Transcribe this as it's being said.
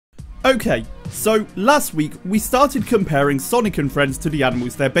Okay, so last week we started comparing Sonic and Friends to the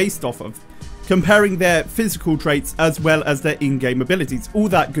animals they're based off of, comparing their physical traits as well as their in-game abilities, all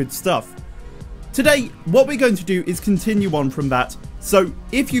that good stuff. Today, what we're going to do is continue on from that, so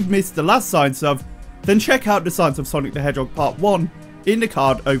if you've missed the last Science of, then check out the Science of Sonic the Hedgehog Part 1 in the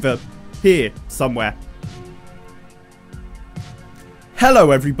card over here somewhere.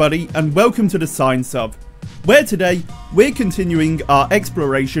 Hello everybody and welcome to the Science of, where today we're continuing our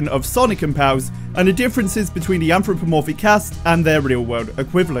exploration of Sonic and Pals and the differences between the anthropomorphic cast and their real world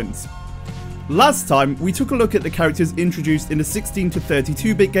equivalents. Last time we took a look at the characters introduced in the 16 to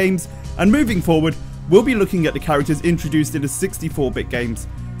 32-bit games, and moving forward we'll be looking at the characters introduced in the 64-bit games,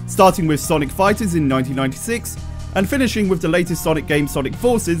 starting with Sonic Fighters in 1996 and finishing with the latest Sonic game Sonic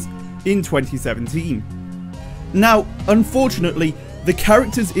Forces in 2017. Now, unfortunately, the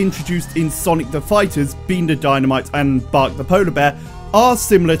characters introduced in Sonic the Fighters, Bean the Dynamite and Bark the Polar Bear, are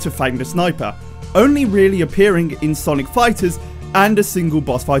similar to Fang the Sniper, only really appearing in Sonic Fighters and a single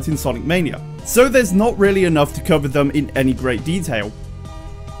boss fight in Sonic Mania, so there's not really enough to cover them in any great detail.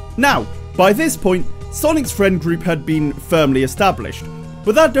 Now, by this point, Sonic's friend group had been firmly established,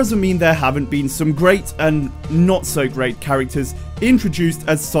 but that doesn't mean there haven't been some great and not so great characters introduced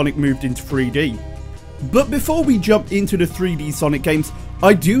as Sonic moved into 3D. But before we jump into the 3D Sonic games,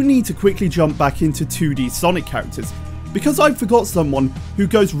 I do need to quickly jump back into 2D Sonic characters, because I forgot someone who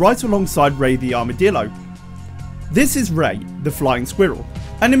goes right alongside Ray the Armadillo. This is Ray, the Flying Squirrel,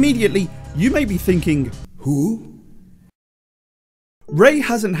 and immediately you may be thinking, who? Ray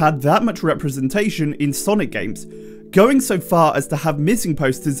hasn't had that much representation in Sonic games, going so far as to have missing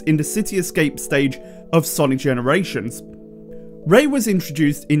posters in the City Escape stage of Sonic Generations. Ray was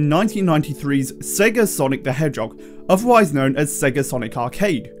introduced in 1993's Sega Sonic the Hedgehog, otherwise known as Sega Sonic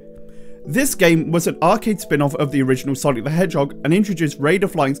Arcade. This game was an arcade spin-off of the original Sonic the Hedgehog and introduced Ray the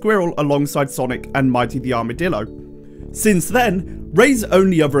Flying Squirrel alongside Sonic and Mighty the Armadillo. Since then, Ray's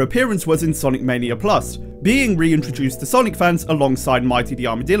only other appearance was in Sonic Mania Plus, being reintroduced to Sonic fans alongside Mighty the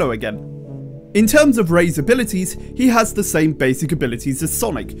Armadillo again. In terms of Ray's abilities, he has the same basic abilities as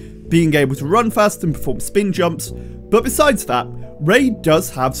Sonic, being able to run fast and perform spin jumps, but besides that, Ray does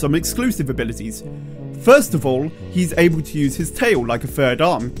have some exclusive abilities. First of all, he's able to use his tail like a third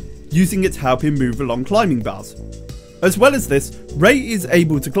arm, using it to help him move along climbing bars. As well as this, Ray is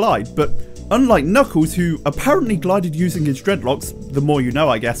able to glide, but unlike Knuckles, who apparently glided using his dreadlocks, the more you know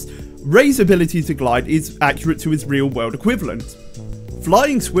I guess, Ray's ability to glide is accurate to his real world equivalent.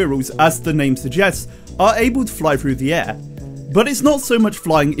 Flying squirrels, as the name suggests, are able to fly through the air, but it's not so much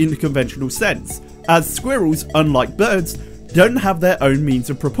flying in the conventional sense, as squirrels, unlike birds, don't have their own means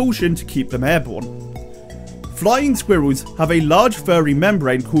of propulsion to keep them airborne. Flying squirrels have a large furry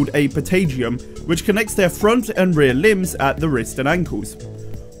membrane called a patagium, which connects their front and rear limbs at the wrist and ankles.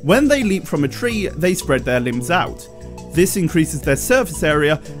 When they leap from a tree, they spread their limbs out. This increases their surface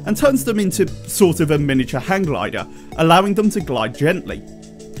area and turns them into sort of a miniature hang glider, allowing them to glide gently.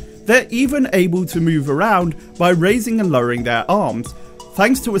 They're even able to move around by raising and lowering their arms,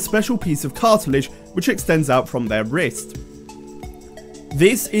 thanks to a special piece of cartilage which extends out from their wrist.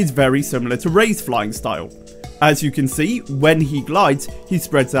 This is very similar to Ray's flying style. As you can see, when he glides, he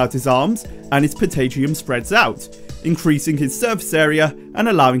spreads out his arms and his patagium spreads out, increasing his surface area and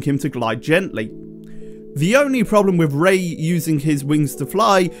allowing him to glide gently. The only problem with Ray using his wings to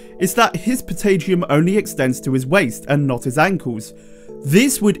fly is that his patagium only extends to his waist and not his ankles.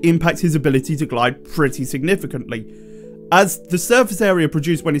 This would impact his ability to glide pretty significantly, as the surface area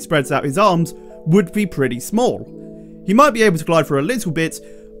produced when he spreads out his arms would be pretty small. He might be able to glide for a little bit,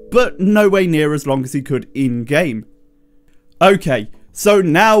 but no way near as long as he could in-game. Okay, so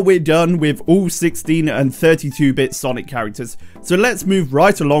now we're done with all 16 and 32-bit Sonic characters, so let's move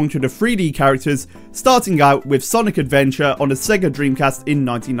right along to the 3D characters, starting out with Sonic Adventure on the Sega Dreamcast in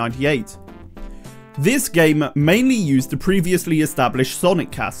 1998. This game mainly used the previously established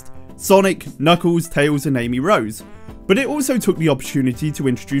Sonic cast, Sonic, Knuckles, Tails and Amy Rose, but it also took the opportunity to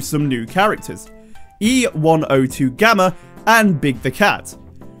introduce some new characters, E102 Gamma and Big the Cat.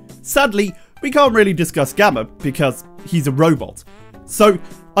 Sadly, we can't really discuss Gamma because he's a robot, so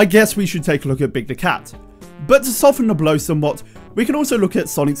I guess we should take a look at Big the Cat. But to soften the blow somewhat, we can also look at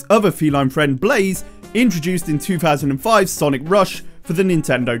Sonic's other feline friend Blaze, introduced in 2005's Sonic Rush for the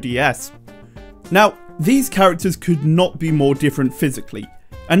Nintendo DS. Now, these characters could not be more different physically,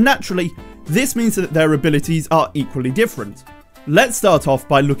 and naturally, this means that their abilities are equally different. Let's start off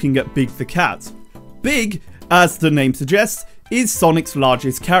by looking at Big the Cat. Big, as the name suggests, is Sonic's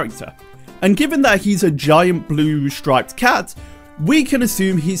largest character, and given that he's a giant blue striped cat, we can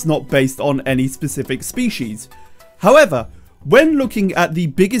assume he's not based on any specific species. However, When looking at the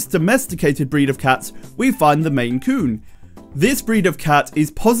biggest domesticated breed of cats, we find the Maine Coon. This breed of cat is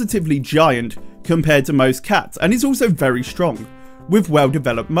positively giant compared to most cats and is also very strong, with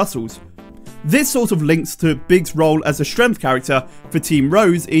well-developed muscles. This sort of links to Big's role as a strength character for Team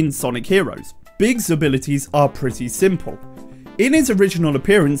Rose in Sonic Heroes. Big's abilities are pretty simple. In his original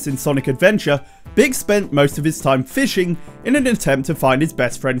appearance in Sonic Adventure, Big spent most of his time fishing in an attempt to find his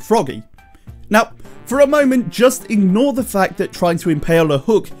best friend Froggy. Now, for a moment, just ignore the fact that trying to impale a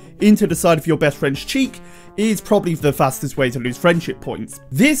hook into the side of your best friend's cheek is probably the fastest way to lose friendship points.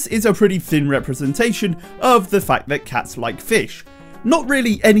 This is a pretty thin representation of the fact that cats like fish. Not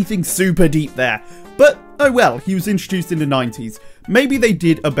really anything super deep there, but oh well, he was introduced in the 90s. Maybe they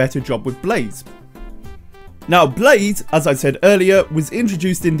did a better job with Blaze. Now Blaze, as I said earlier, was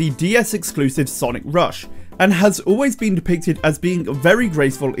introduced in the DS exclusive Sonic Rush, and has always been depicted as being very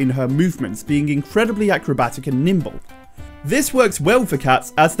graceful in her movements, being incredibly acrobatic and nimble. This works well for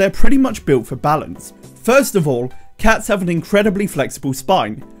cats as they're pretty much built for balance. First of all, cats have an incredibly flexible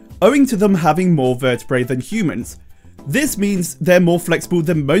spine, owing to them having more vertebrae than humans. This means they're more flexible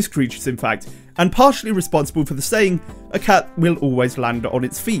than most creatures in fact, and partially responsible for the saying, a cat will always land on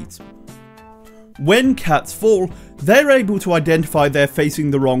its feet. When cats fall, they're able to identify they're facing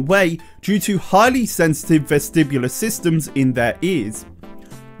the wrong way due to highly sensitive vestibular systems in their ears.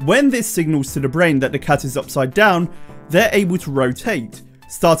 When this signals to the brain that the cat is upside down, they're able to rotate,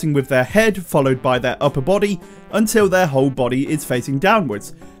 starting with their head followed by their upper body until their whole body is facing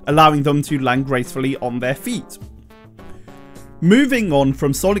downwards, allowing them to land gracefully on their feet. Moving on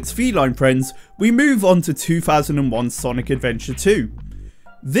from Sonic's feline friends, we move on to 2001's Sonic Adventure 2.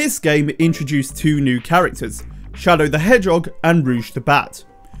 This game introduced two new characters, Shadow the Hedgehog and Rouge the Bat.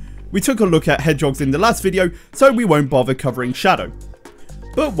 We took a look at Hedgehogs in the last video, so we won't bother covering Shadow.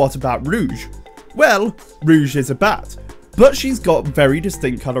 But what about Rouge? Well, Rouge is a bat, but she's got very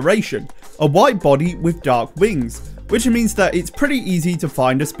distinct coloration, a white body with dark wings, which means that it's pretty easy to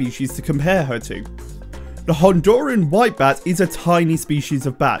find a species to compare her to. The Honduran white bat is a tiny species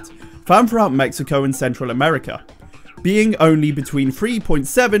of bat, found throughout Mexico and Central America, being only between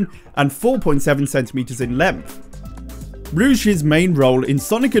 3.7 and 4.7 centimeters in length. Rouge's main role in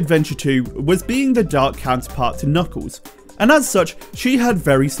Sonic Adventure 2 was being the dark counterpart to Knuckles, and as such she had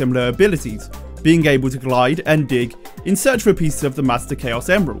very similar abilities, being able to glide and dig in search for pieces of the Master Chaos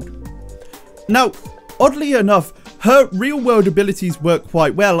Emerald. Now, oddly enough, her real-world abilities work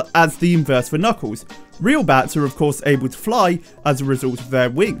quite well as the inverse for Knuckles. Real bats are of course able to fly as a result of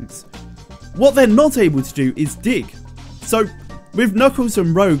their wings. What they're not able to do is dig. So, with Knuckles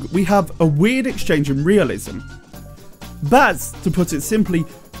and Rogue, we have a weird exchange in realism. Bats, to put it simply,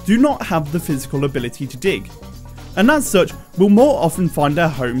 do not have the physical ability to dig, and as such will more often find their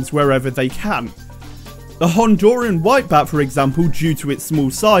homes wherever they can. The Honduran white bat, for example, due to its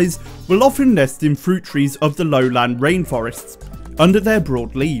small size, will often nest in fruit trees of the lowland rainforests, under their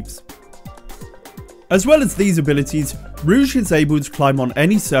broad leaves. As well as these abilities, Rouge is able to climb on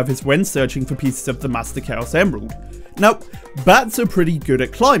any surface when searching for pieces of the Master Chaos Emerald. Now, bats are pretty good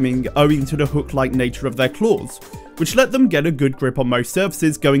at climbing owing to the hook-like nature of their claws, which let them get a good grip on most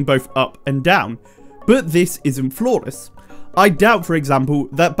surfaces going both up and down, but this isn't flawless. I doubt, for example,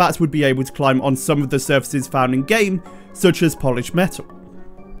 that bats would be able to climb on some of the surfaces found in game, such as polished metal.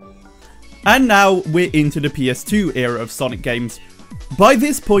 And now we're into the PS2 era of Sonic games. By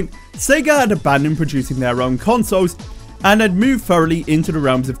this point, Sega had abandoned producing their own consoles and had moved thoroughly into the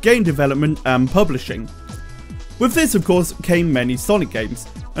realms of game development and publishing. With this of course came many Sonic games,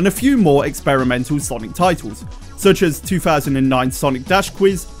 and a few more experimental Sonic titles, such as 2009's Sonic Dash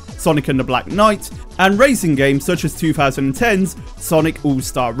Quiz, Sonic and the Black Knight, and racing games such as 2010's Sonic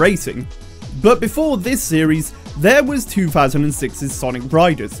All-Star Racing. But before this series, there was 2006's Sonic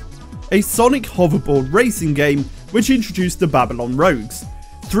Riders, a Sonic hoverboard racing game which introduced the Babylon Rogues,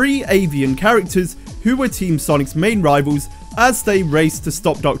 three avian characters who were Team Sonic's main rivals as they raced to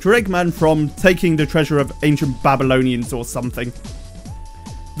stop Doctor Eggman from taking the treasure of ancient Babylonians or something.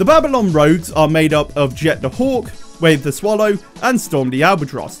 The Babylon Rogues are made up of Jet the Hawk, Wave the Swallow, and Storm the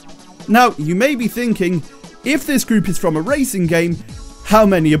Albatross. Now, you may be thinking, if this group is from a racing game, how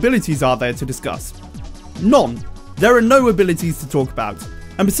many abilities are there to discuss? None. There are no abilities to talk about,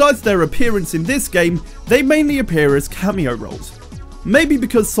 and besides their appearance in this game, they mainly appear as cameo roles. Maybe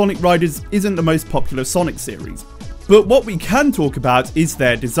because Sonic Riders isn't the most popular Sonic series. But what we can talk about is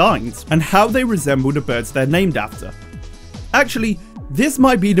their designs, and how they resemble the birds they're named after. Actually, this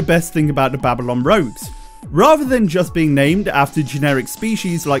might be the best thing about the Babylon Rogues. Rather than just being named after generic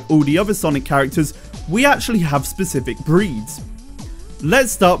species like all the other Sonic characters, we actually have specific breeds.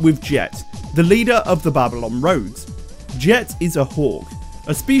 Let's start with Jet, the leader of the Babylon Rogues. Jet is a hawk,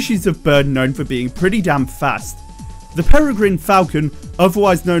 a species of bird known for being pretty damn fast. The peregrine falcon,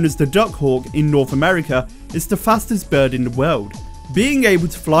 otherwise known as the duck hawk in North America, is the fastest bird in the world, being able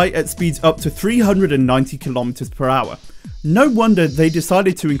to fly at speeds up to 390 km per hour. No wonder they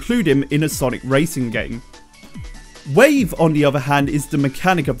decided to include him in a Sonic racing game. Wave, on the other hand, is the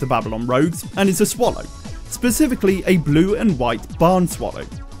mechanic of the Babylon Rogues and is a swallow, specifically a blue and white barn swallow.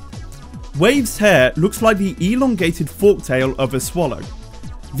 Wave's hair looks like the elongated forktail of a swallow.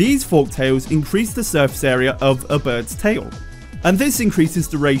 These forktails increase the surface area of a bird's tail, and this increases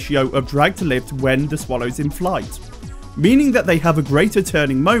the ratio of drag to lift when the swallow's in flight, meaning that they have a greater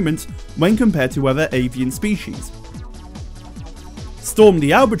turning moment when compared to other avian species. Storm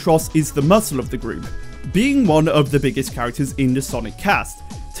the albatross is the muscle of the group, being one of the biggest characters in the Sonic cast,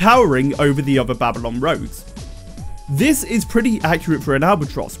 towering over the other Babylon Rogues. This is pretty accurate for an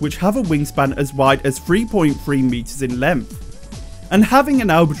albatross, which have a wingspan as wide as 3.3 meters in length. And having an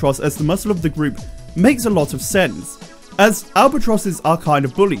albatross as the muscle of the group makes a lot of sense, as albatrosses are kind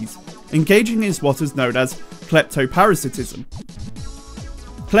of bullies, engaging in what is known as kleptoparasitism.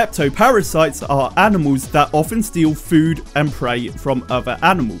 Kleptoparasites are animals that often steal food and prey from other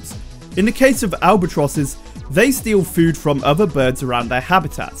animals. In the case of albatrosses, they steal food from other birds around their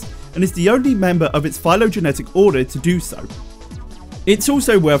habitats, and is the only member of its phylogenetic order to do so. It's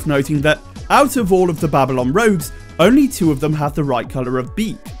also worth noting that out of all of the Babylon Rogues, only 2 of them have the right colour of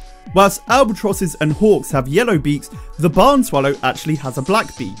beak. Whilst albatrosses and hawks have yellow beaks, the barn swallow actually has a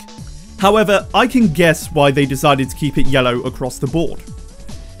black beak. However, I can guess why they decided to keep it yellow across the board.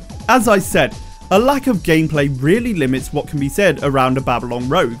 As I said, a lack of gameplay really limits what can be said around the Babylon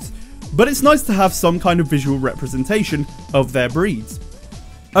Rogues, but it's nice to have some kind of visual representation of their breeds.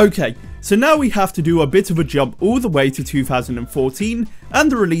 Okay, so now we have to do a bit of a jump all the way to 2014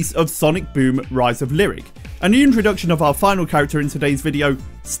 and the release of Sonic Boom Rise of Lyric, and the introduction of our final character in today's video,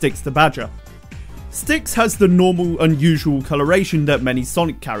 Styx the Badger. Styx has the normal, unusual coloration that many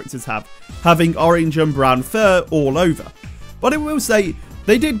Sonic characters have, having orange and brown fur all over, but I will say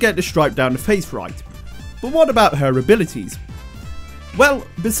they did get the stripe down the face right. But what about her abilities? Well,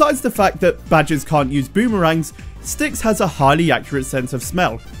 besides the fact that badgers can't use boomerangs, Styx has a highly accurate sense of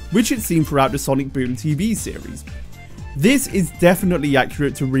smell, which it's seen throughout the Sonic Boom TV series. This is definitely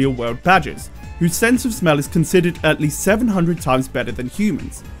accurate to real-world badgers, whose sense of smell is considered at least 700 times better than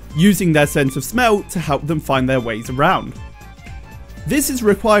humans, using their sense of smell to help them find their ways around. This is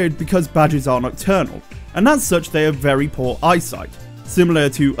required because badgers are nocturnal, and as such they have very poor eyesight, similar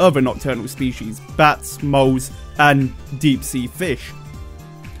to other nocturnal species, bats, moles, and deep-sea fish.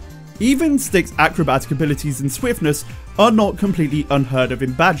 Even Styx's acrobatic abilities and swiftness are not completely unheard of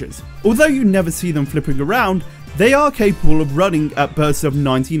in badgers. Although you never see them flipping around, they are capable of running at bursts of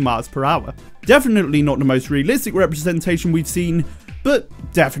 90 miles per hour. Definitely not the most realistic representation we've seen, but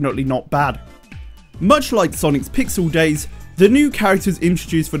definitely not bad. Much like Sonic's Pixel days, the new characters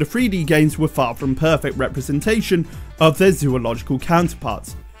introduced for the 3D games were far from perfect representation of their zoological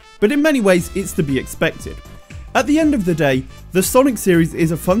counterparts, but in many ways it's to be expected. At the end of the day, the Sonic series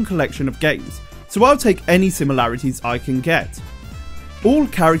is a fun collection of games, so I'll take any similarities I can get. All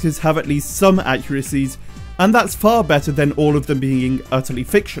characters have at least some accuracies, and that's far better than all of them being utterly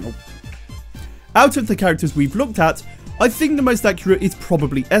fictional. Out of the characters we've looked at, I think the most accurate is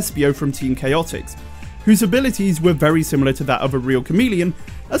probably Espio from Team Chaotix, whose abilities were very similar to that of a real chameleon,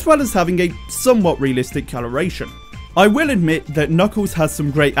 as well as having a somewhat realistic coloration. I will admit that Knuckles has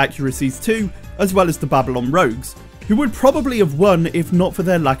some great accuracies too, as well as the Babylon Rogues, who would probably have won if not for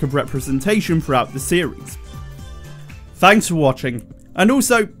their lack of representation throughout the series. Thanks for watching, and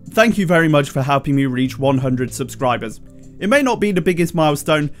also thank you very much for helping me reach 100 subscribers. It may not be the biggest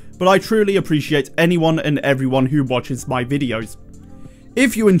milestone, but I truly appreciate anyone and everyone who watches my videos.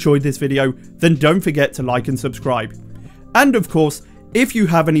 If you enjoyed this video, then don't forget to like and subscribe. And of course, if you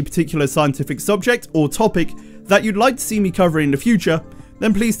have any particular scientific subject or topic that you'd like to see me cover in the future,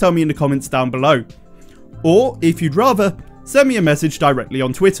 then please tell me in the comments down below. Or, if you'd rather, send me a message directly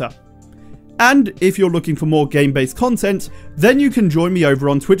on Twitter. And if you're looking for more game-based content, then you can join me over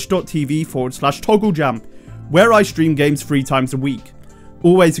on twitch.tv/Togglejam, where I stream games 3 times a week.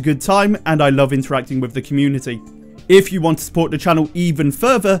 Always a good time, and I love interacting with the community. If you want to support the channel even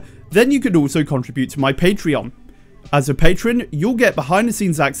further, then you could also contribute to my Patreon. As a patron, you'll get behind the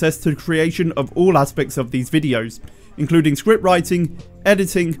scenes access to the creation of all aspects of these videos, including script writing,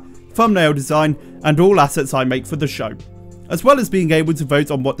 editing, thumbnail design, and all assets I make for the show, as well as being able to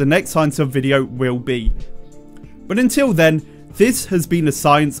vote on what the next Science Of video will be. But until then, this has been the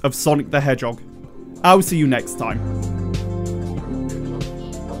Science of Sonic the Hedgehog. I'll see you next time.